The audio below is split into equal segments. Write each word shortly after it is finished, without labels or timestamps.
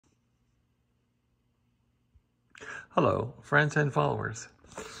Hello, friends and followers.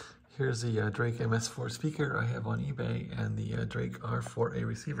 Here's the Drake MS4 speaker I have on eBay and the Drake R4A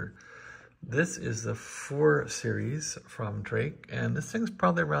receiver. This is the 4 series from Drake, and this thing's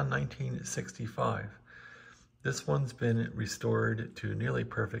probably around 1965. This one's been restored to nearly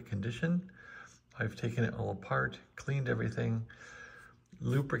perfect condition. I've taken it all apart, cleaned everything,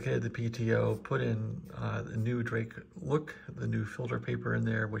 lubricated the PTO, put in the new Drake look, the new filter paper in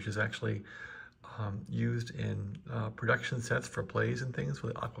there, which is actually used in production sets for plays and things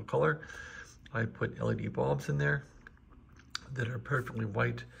with aqua color. I put LED bulbs in there that are perfectly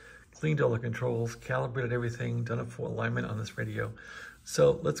white, cleaned all the controls, calibrated everything, done a full alignment on this radio.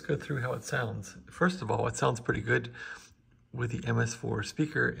 So let's go through how it sounds. First of all, it sounds pretty good with the MS4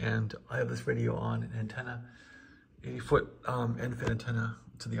 speaker, and I have this radio on an antenna, 80-foot end-fit antenna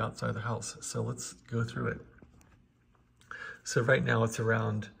to the outside of the house. So let's go through it. So right now it's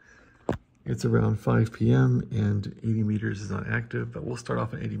around 5 p.m. and 80 meters is not active, but we'll start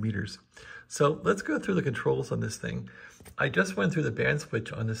off at 80 meters. So let's go through the controls on this thing. I just went through the band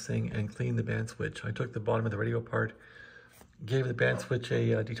switch on this thing and cleaned the band switch. I took the bottom of the radio apart, gave the band switch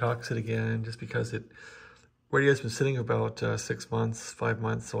a detox it again, just because radio's been sitting about 6 months, 5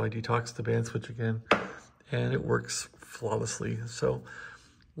 months, so I detoxed the band switch again, and it works flawlessly. So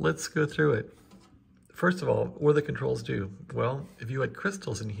let's go through it. First of all, what do the controls do? Well, if you had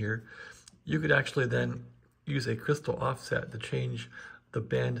crystals in here, you could actually then use a crystal offset to change the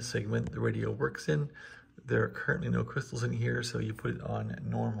band segment the radio works in. There are currently no crystals in here, so you put it on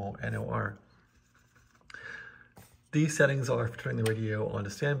normal NOR. These settings are for turning the radio on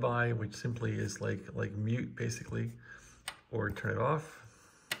to standby, which simply is like mute basically, or turn it off.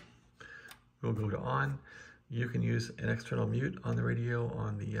 We'll go to on. You can use an external mute on the radio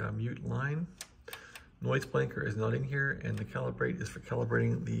on the mute line. Noise blanker is not in here, and the calibrate is for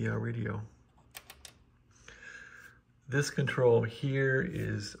calibrating the radio. This control here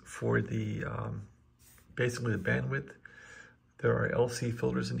is for the basically the bandwidth. There are LC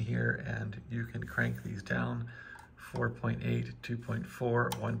filters in here, and you can crank these down. 4.8,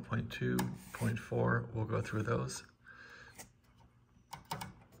 2.4, 1.2, 0.4. We'll go through those.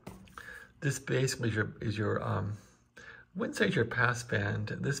 This basically is your I wouldn't say it's your pass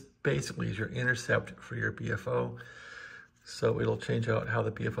band. This basically is your intercept for your BFO. So it'll change out how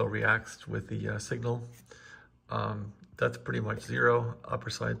the BFO reacts with the signal. That's pretty much 0, upper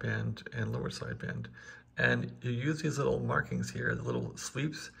sideband and lower sideband. And you use these little markings here, the little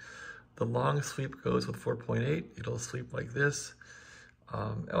sweeps. The long sweep goes with 4.8. It'll sweep like this.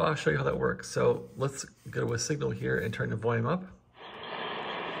 I'll show you how that works. So let's go to a signal here and turn the volume up.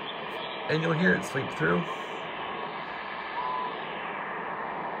 And you'll hear it sweep through.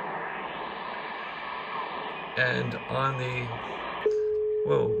 And on the,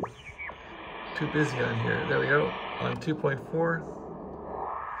 whoa, too busy on here. There we go, on 2.4.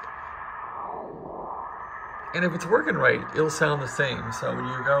 And if it's working right, it'll sound the same. So when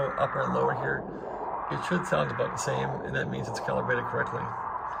you go up or lower here, it should sound about the same, and that means it's calibrated correctly.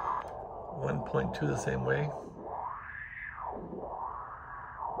 1.2 the same way.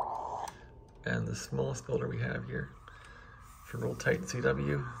 And the smallest filter we have here for real tight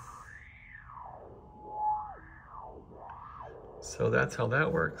CW. So that's how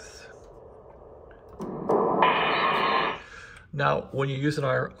that works. Now, when you use an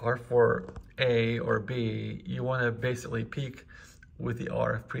R4A or B, you want to basically peak with the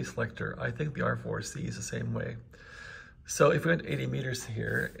RF pre-selector. I think the R4C is the same way. So if we went 80 meters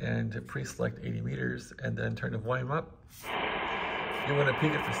here and pre-select 80 meters and then turn the volume up, you want to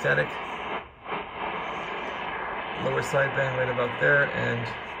peak it for static. Lower sideband right about there, and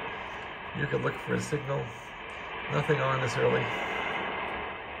you can look for a signal. Nothing on this early.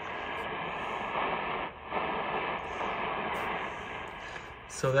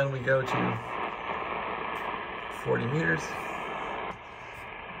 So then we go to 40 meters,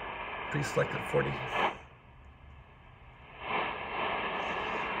 pre-selected 40.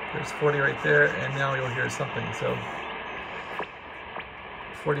 There's 40 right there, and now you'll hear something. So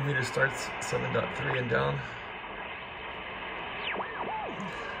 40 meters starts 7.3 and down.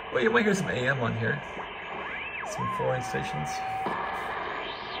 Well, you might hear some AM on here. Some foreign stations,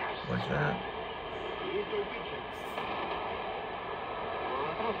 like that.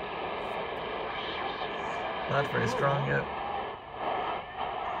 Not very strong yet.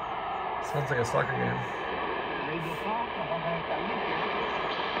 Sounds like a soccer game.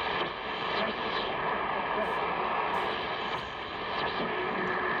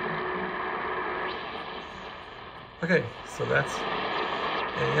 Okay, so that's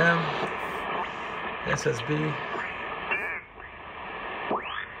AM, SSB.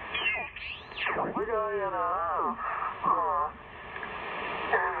 We got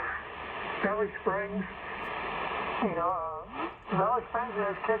Valley Springs, you know, Valley Springs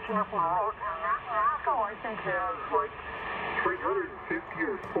is catching up on the road. So I think there's like 350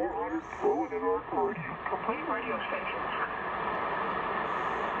 or 400 flowing in R4A. Complete radio stations.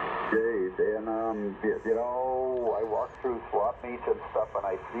 Dave, and you know, I walk through swap meets and stuff, and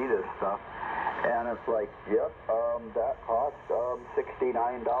I see this stuff, and it's like, yep, that cost $69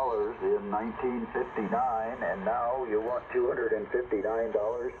 in 1959, and now you want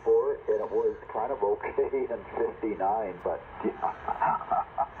 $259 for it, and it was kind of okay in '59, but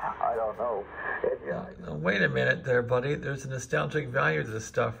I don't know. Now, wait a minute there, buddy. There's a nostalgic value to this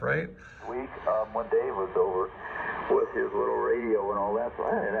stuff, right? When Dave was over with his little radio and all that, so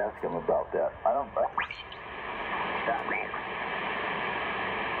I didn't ask him about that. I don't know.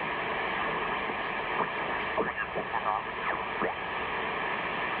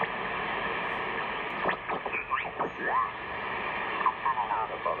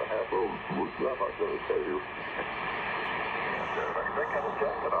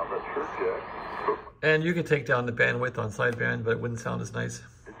 And you can take down the bandwidth on sideband, but it wouldn't sound as nice.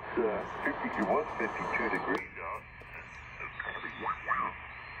 It's 52 degrees out. It's kind of seems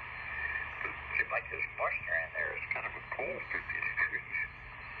like there's moisture in there. It's kind of a cold 50 degrees.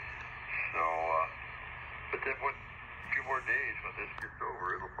 So, but then a few more days when this gets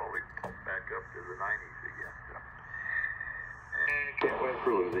over, it'll probably pump back up to the 90s again. So. And you can't win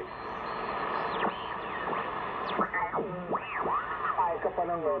for losing.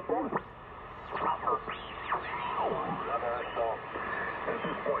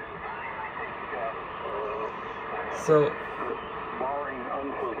 So,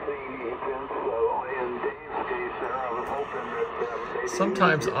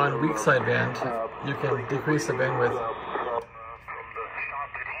 sometimes on weak sideband, you can decrease the bandwidth.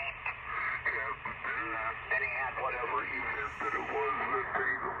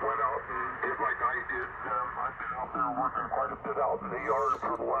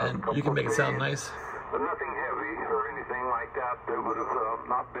 And you can make it sound nice. But nothing heavy or anything like that that would have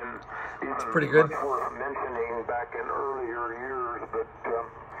not been even pretty good. worth mentioning back in earlier years. But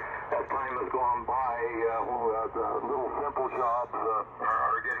as time has gone by, the little simple jobs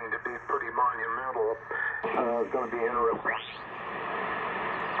are getting to be pretty monumental. It's going to be interesting.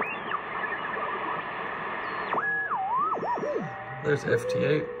 There's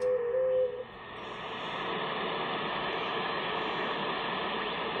FT8.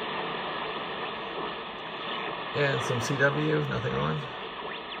 And some CW, nothing on.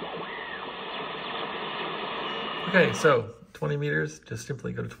 Okay, so 20 meters, just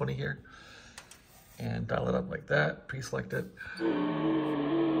simply go to 20 here. And dial it up like that, pre-select it.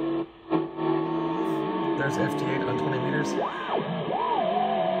 There's FT8 on 20 meters.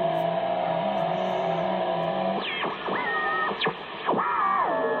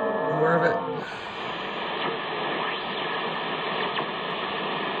 More of it.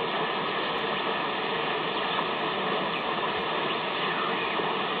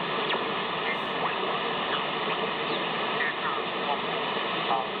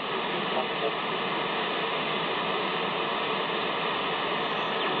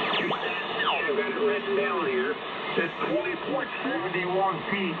 Down here, it's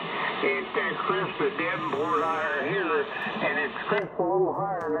 20.71 feet. It's Chris at Davenport higher here, and it's Chris a little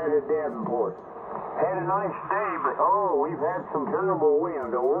higher than that at Davenport. Had a nice day, but oh, we've had some terrible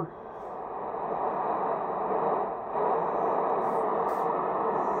wind over.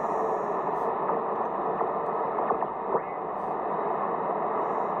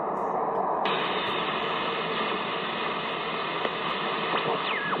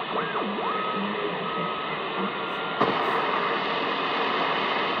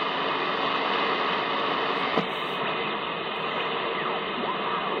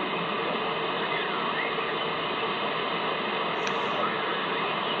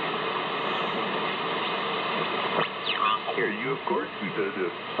 Of course we did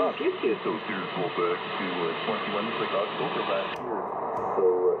it. Oh, you did. So here's back to 21, it's like October last year. So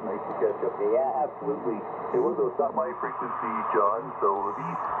nice to catch up. Yeah, absolutely. It was not my frequency, John. So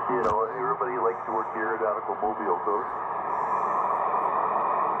you know, everybody likes to work the aeronautical mobile, though.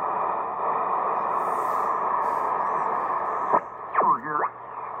 Here,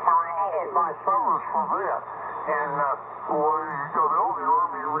 my summers for this, and well, you go to the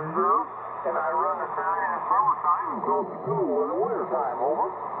Army Reserve, and I run it down in the summertime and go to school in the wintertime, over.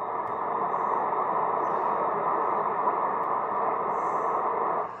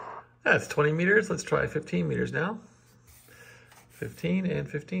 That's 20 meters. Let's try 15 meters now. 15 and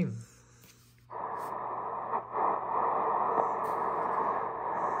 15.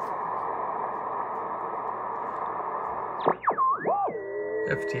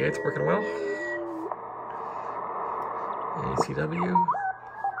 FT8's working well. CW.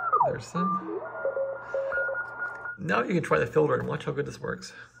 There's some. Now you can try the filter and watch how good this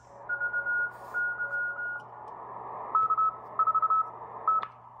works.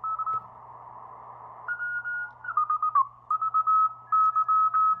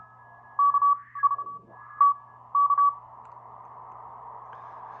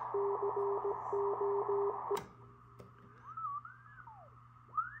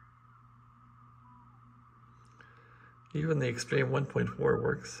 Even the extreme 1.4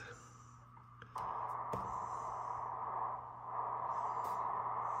 works.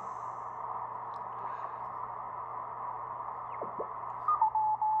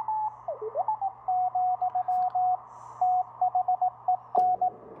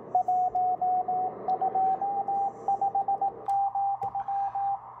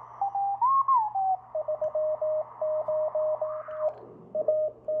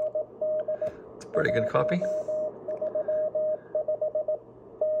 It's a pretty good copy.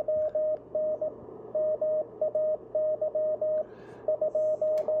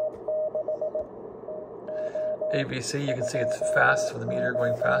 ABC, you can see it's fast with the meter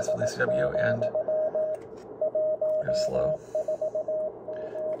going fast with the CW, and there's slow.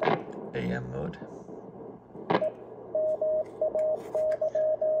 AM mode.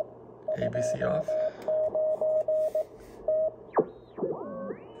 ABC off.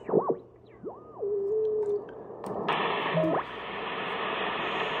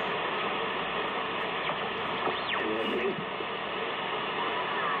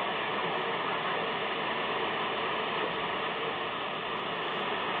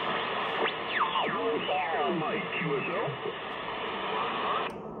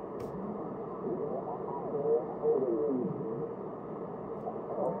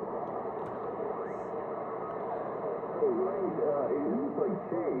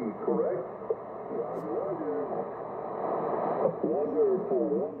 Correct? Wonderful,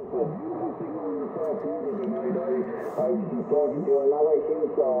 wonderful, beautiful signal in the South Florida tonight. I was just talking to another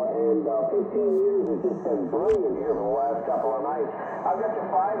Houston, and 15 years has just been brilliant here for the last couple of nights. I've got you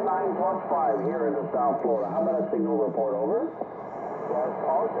 5, 9 plus 5 here in the South Florida. How about a signal report, over? Yes,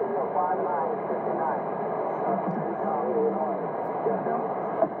 all signal 5, 9, 59.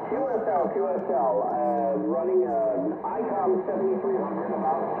 QSL, running an ICOM 7300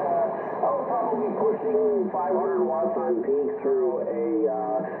 about, probably pushing 500 watts on peak through a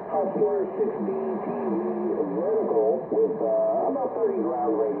Hustler 6B TV vertical with about 30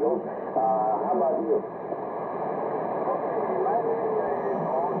 ground radials. How about you?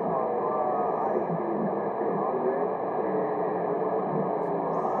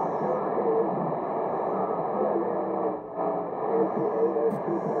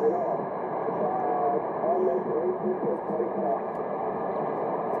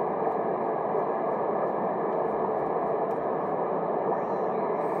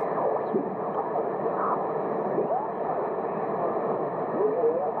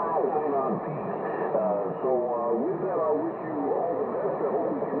 With that, I wish you all the best. I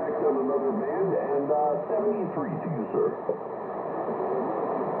hope we connect on another band. And 73 to you, sir.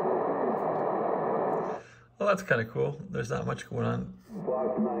 Well, that's kind of cool. There's not much going on.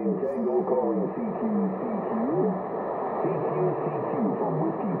 Fox 9 Tango calling CQ from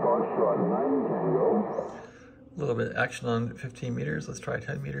Whiskey Foxtrot 9 Tango. A little bit of action on 15 meters. Let's try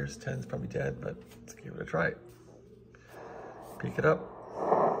 10 meters. 10's probably dead, but let's give it a try. Peek it up.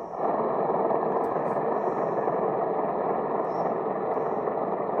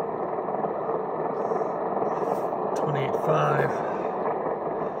 .5,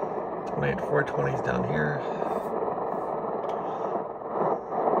 28 420s down here.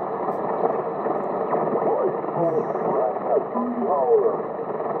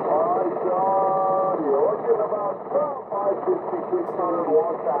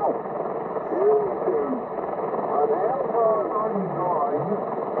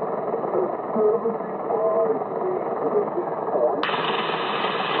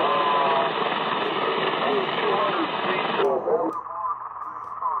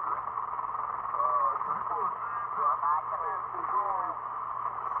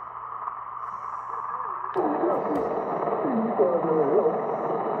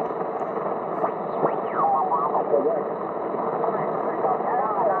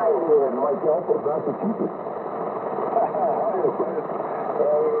 Massachusetts. I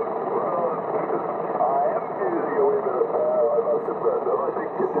am using a wee bit of power, I must admit, and I think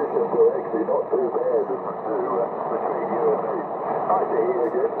conditions are actually not too bad between you and me. I see you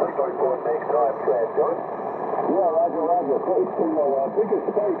again. Looks like for next time, Francis. Yeah, Roger. Quick signal, biggest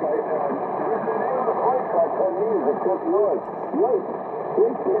spike. There's been out of the place like 10 years. Good Lord. Wait.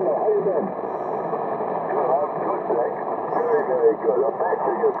 Hey, Taylor, how you been? Good, I'm good, thanks. Very, very good. I'm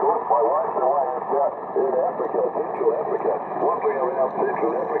actually, of course, my wife's away in Africa, Central Africa. Wandering around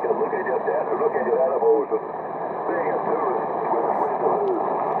Central Africa, looking at animals and being a tourist with a friend of hers.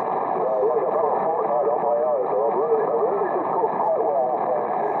 Like about a fortnight on my own, so I'm really just cooked quite well.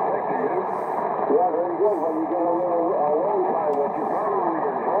 Thank you. Yeah, very good. When you get a little alone time, which you probably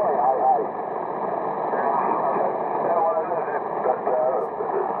enjoy,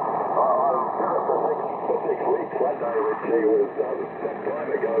 for 6 weeks. One day when she was, some time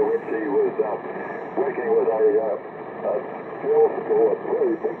ago, when she was working with a girls' school, a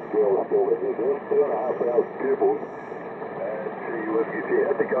very big girls' school, it was 2,500 pupils, and she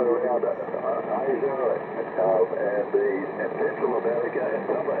had to go around Asia and Central America and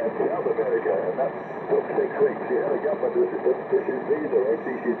South America, and that took 6 weeks. She had a government issued visa,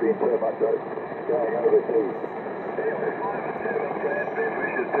 actually. She's been so much going overseas. Anyway, we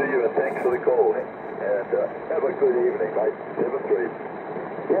should do you, and thanks for the call. And have a good evening, mate. 73.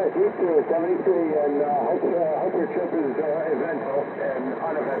 Yes, you too, 73, and hope your trip is eventful and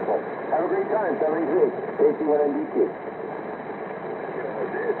uneventful. Have a great time, 73. AC1NDQ.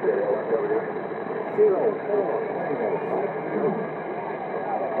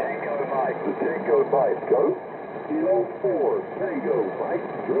 Tango Mike, the Tango Mike, go. Kilo 4, Tango Mike,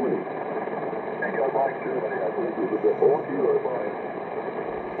 Germany. Tango Mike, Germany, I believe it was a 4 Kilo Mike.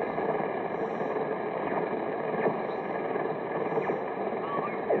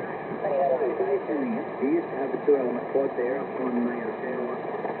 He used to have the 2-element quad there up on the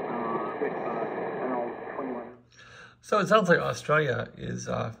with an old 21. So it sounds like Australia is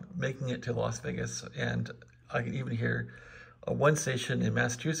making it to Las Vegas, and I can even hear one station in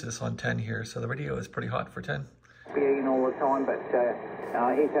Massachusetts on 10 here, so the radio is pretty hot for 10. Being all the time, but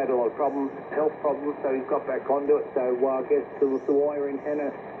he's had a lot of problems, health problems, so he's got back onto it. So I guess the wire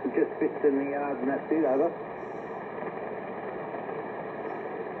antenna just fits in the yard, and that's it, over.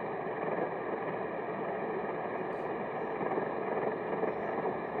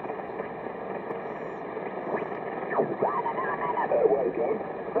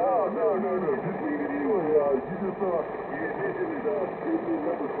 No. Just leave it in. You just,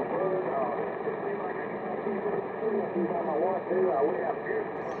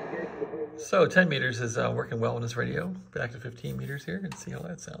 So 10 meters is working well on his radio. Back to 15 meters here and see how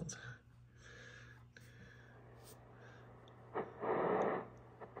that sounds.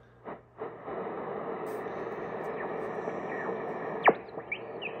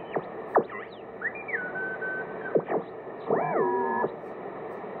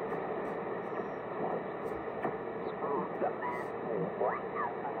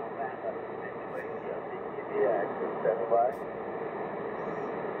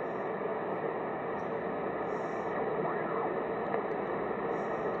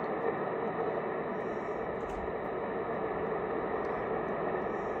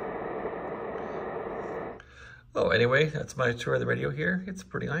 Oh, anyway, that's my tour of the radio here. It's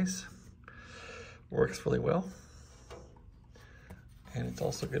pretty nice. Works really well. And it's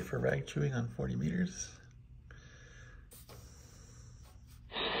also good for rag chewing on 40 meters.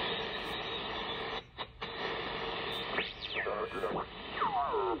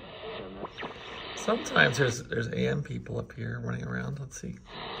 Sometimes there's AM people up here running around. Let's see.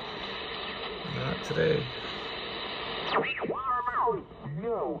 Not today.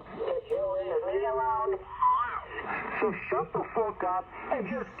 No. So shut the fuck up and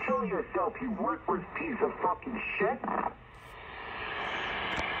just kill yourself, you worthless piece of fucking shit.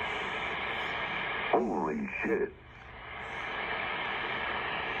 Holy shit.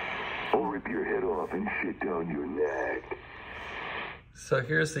 I'll rip your head off and shit down your neck. So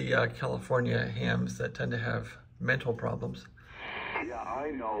here's the California hams that tend to have mental problems. Yeah, I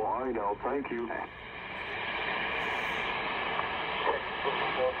know. Thank you.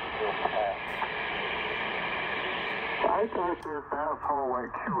 I thought this asshole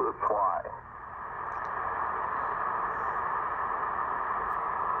like you would fly.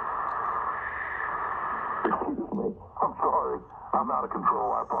 Excuse me. I'm sorry. I'm out of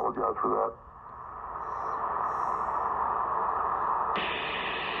control. I apologize for that.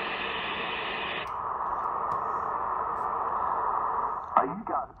 You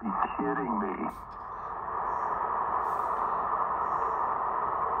gotta be kidding me.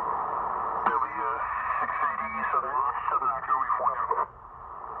 W680 Southern California.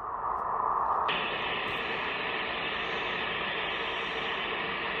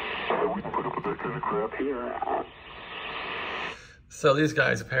 We can put up with that kind of crap here. So these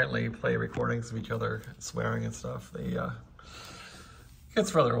guys apparently play recordings of each other swearing and stuff. They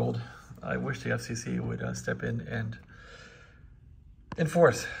gets rather old. I wish the FCC would step in and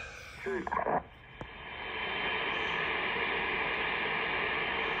enforce.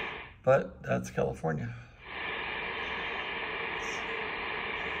 But that's California.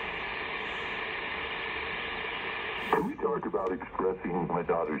 Can we talk about expressing my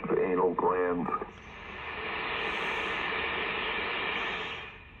daughter's anal glands?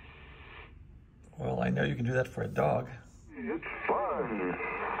 Well, I know you can do that for a dog. It's fun.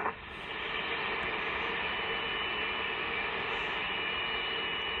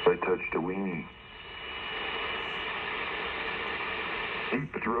 I touched a weenie.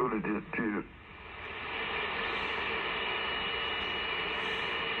 Deep-throated it too.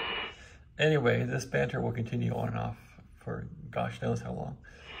 Anyway, this banter will continue on and off for gosh knows how long.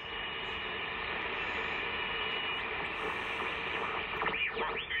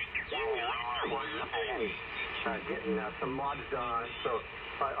 Getting some mods done, so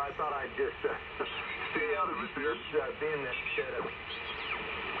I thought I'd just stay out of it there, being that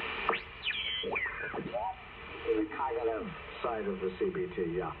the cognitive side of the CBT,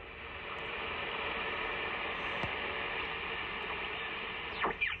 yeah.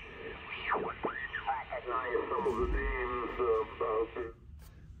 Recognize some of the names of